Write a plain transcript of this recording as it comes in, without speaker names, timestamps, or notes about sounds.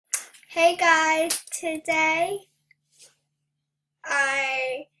Hey guys, today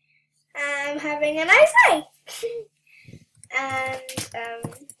I am having a nice day and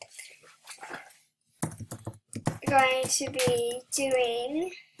going to be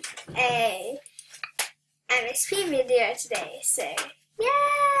doing a MSP video today, so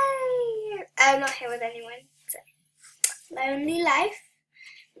yay! I'm not here with anyone, so lonely life,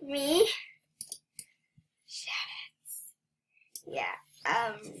 me, yeah,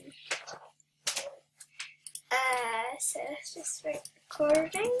 so let's just start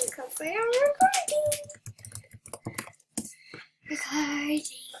recording because I am recording.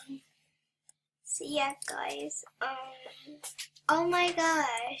 So yeah, guys. Oh my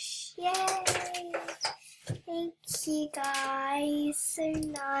gosh! Yay! Thank you, guys. So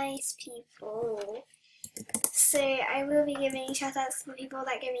nice people. So I will be giving shout outs to the people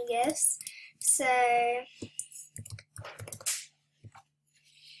that give me gifts. So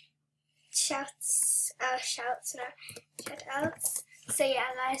shout outs. So yeah,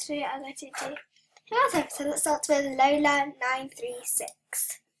 last video I got to do last episode that starts with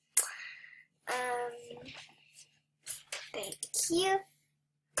Lola936. Thank you.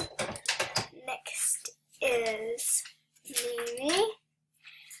 Next is Mimi.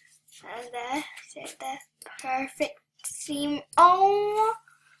 And the perfect theme. Oh,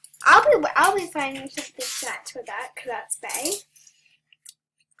 I'll be finding something to match with that because that's Bay.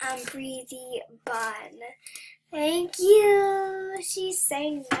 And Breezy Bun. Thank you. She's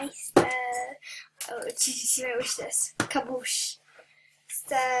so nice there. Oh, she might wish this. Kaboosh.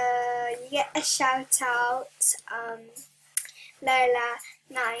 So you get a shout out,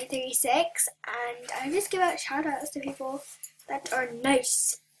 Lola936, and I just give out shout outs to people that are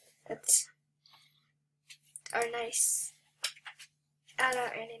nice. That are nice. I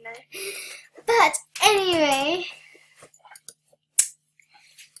don't really know. But anyway,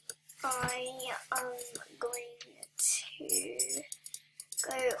 I am going to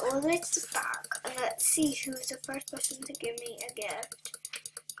go all the way to the back and let's see who's the first person to give me a gift.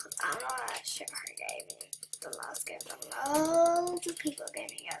 Because I'm not sure who gave me the last gift. Loads of people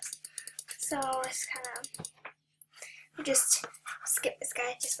gave me gifts. So it's kind of, we'll just skip this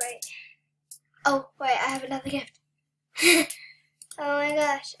guy, just wait. Oh, wait, I have another gift. Oh my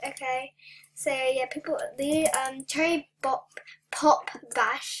gosh, okay. So yeah, people, the Cherry Pop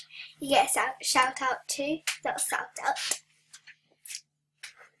Bash, you get a shout out to. That's shout out.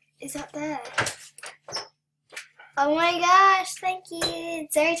 Is that there? Oh my gosh, thank you.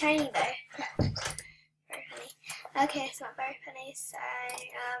 It's very tiny though. Very funny. Okay, it's not very funny, so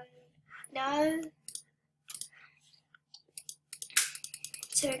no.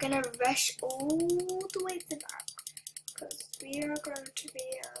 So we're gonna rush all the way to the back because we are going to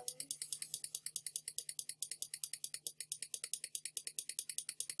be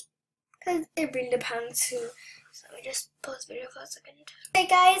because it really depends who. So let me just pause the video for a second. Hey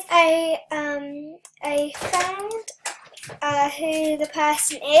guys, I found who the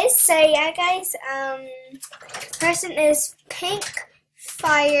person is. So yeah, guys, person is Pink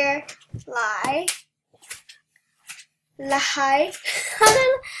Firefly. Lie.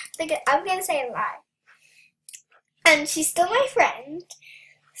 I'm gonna say lie. And she's still my friend.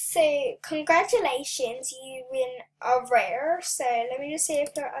 So congratulations, you win a rare. So let me just see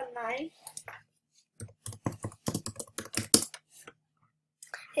if they're online.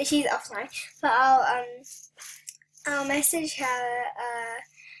 So she's offline, but I'll message her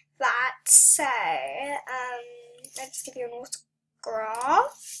that. So I'll just give you an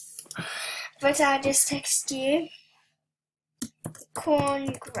autograph, but I'll just text you.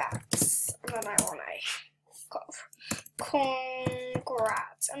 Congrats. Then I want to cough.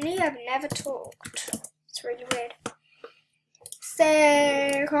 Congrats. And you have never talked. It's really weird. So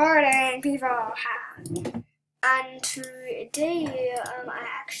recording people have. And today I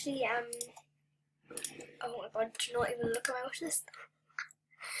actually oh my god, do not even look at my wish list.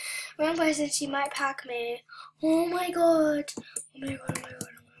 One person, she might pack me. Oh my god. Oh my god, oh my god,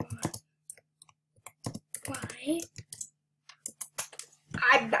 oh my god. Why?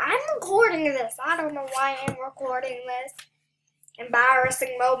 I'm recording this. I don't know why I'm recording this.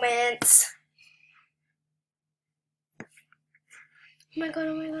 Embarrassing moments. Oh my god,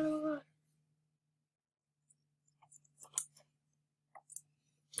 oh my god, oh my god.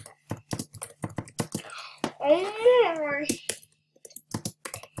 Oh my.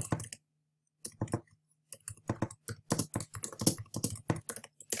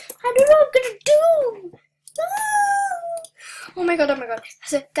 I don't know what I'm gonna do. Oh my god, oh my god.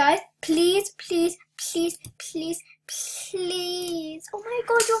 So guys, please, please, please, please, please. Oh my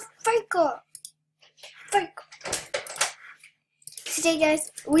god, you're faker. Faker. Today,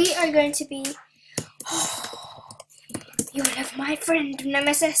 guys, we are going to be you will have my friend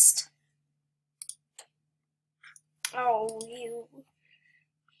Nemesis. Oh, you.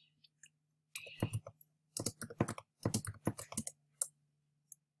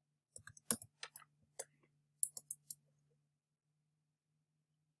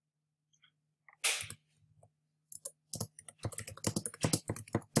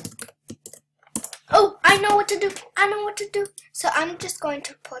 Oh, I know what to do. I know what to do. So I'm just going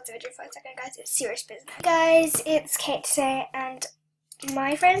to pause the video for a second, guys. It's serious business. Guys, it's Kate today, and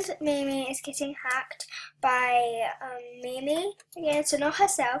my friend Mimi is getting hacked by Mimi again, so not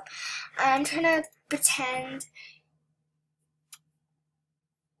herself. I'm trying to pretend.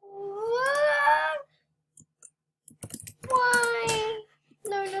 Why?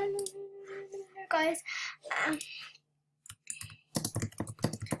 No, guys.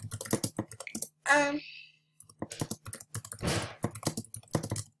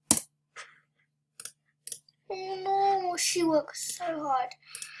 Oh no, she worked so hard.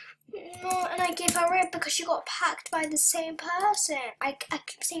 No, and I gave her it because she got packed by the same person. I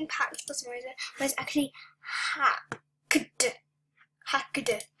keep saying packed for some reason, but it's actually hacked. Hacked.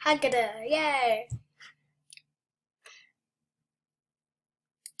 Yay!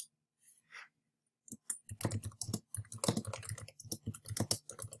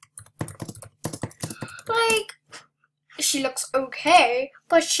 Like, she looks okay,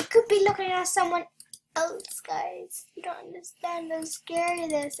 but she could be looking at someone else, guys. You don't understand how scary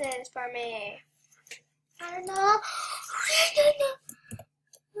this is for me. I don't know.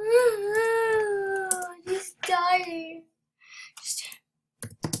 He's dying.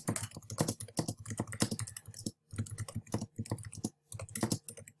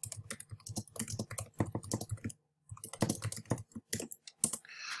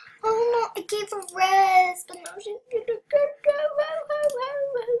 Oh no, I gave her rest, but now she's gonna go.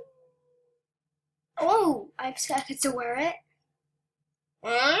 Oh, I'm scared to wear it.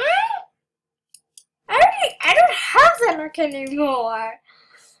 I don't have that look anymore.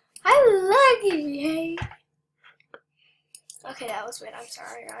 I'm lucky. Okay, that was weird. I'm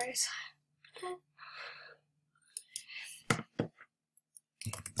sorry, guys.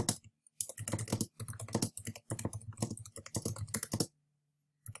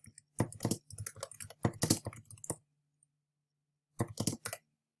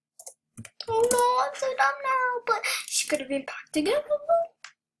 Oh no, I'm so dumb now. But she could have been packed together.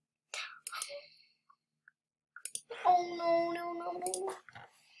 Oh no.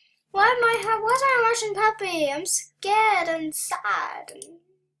 Why am I Russian puppy? I'm scared and sad.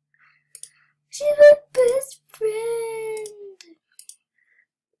 She's my best friend.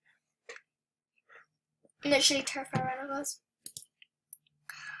 I'm literally terrified right now, guys.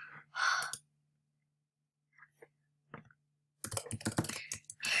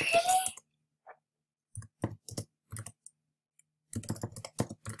 Really?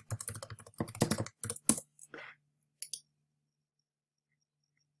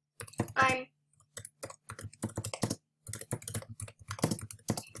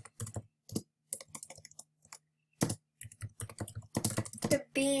 The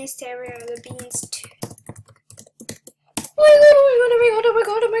beans, stereo, the beans too. Oh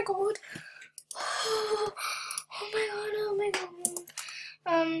my god.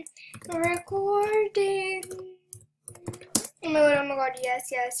 Recording. Oh my god,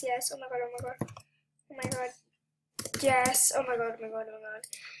 yes. Oh my god. Yes. Oh my god.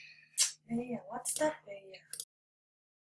 Bea, what's that, Bea?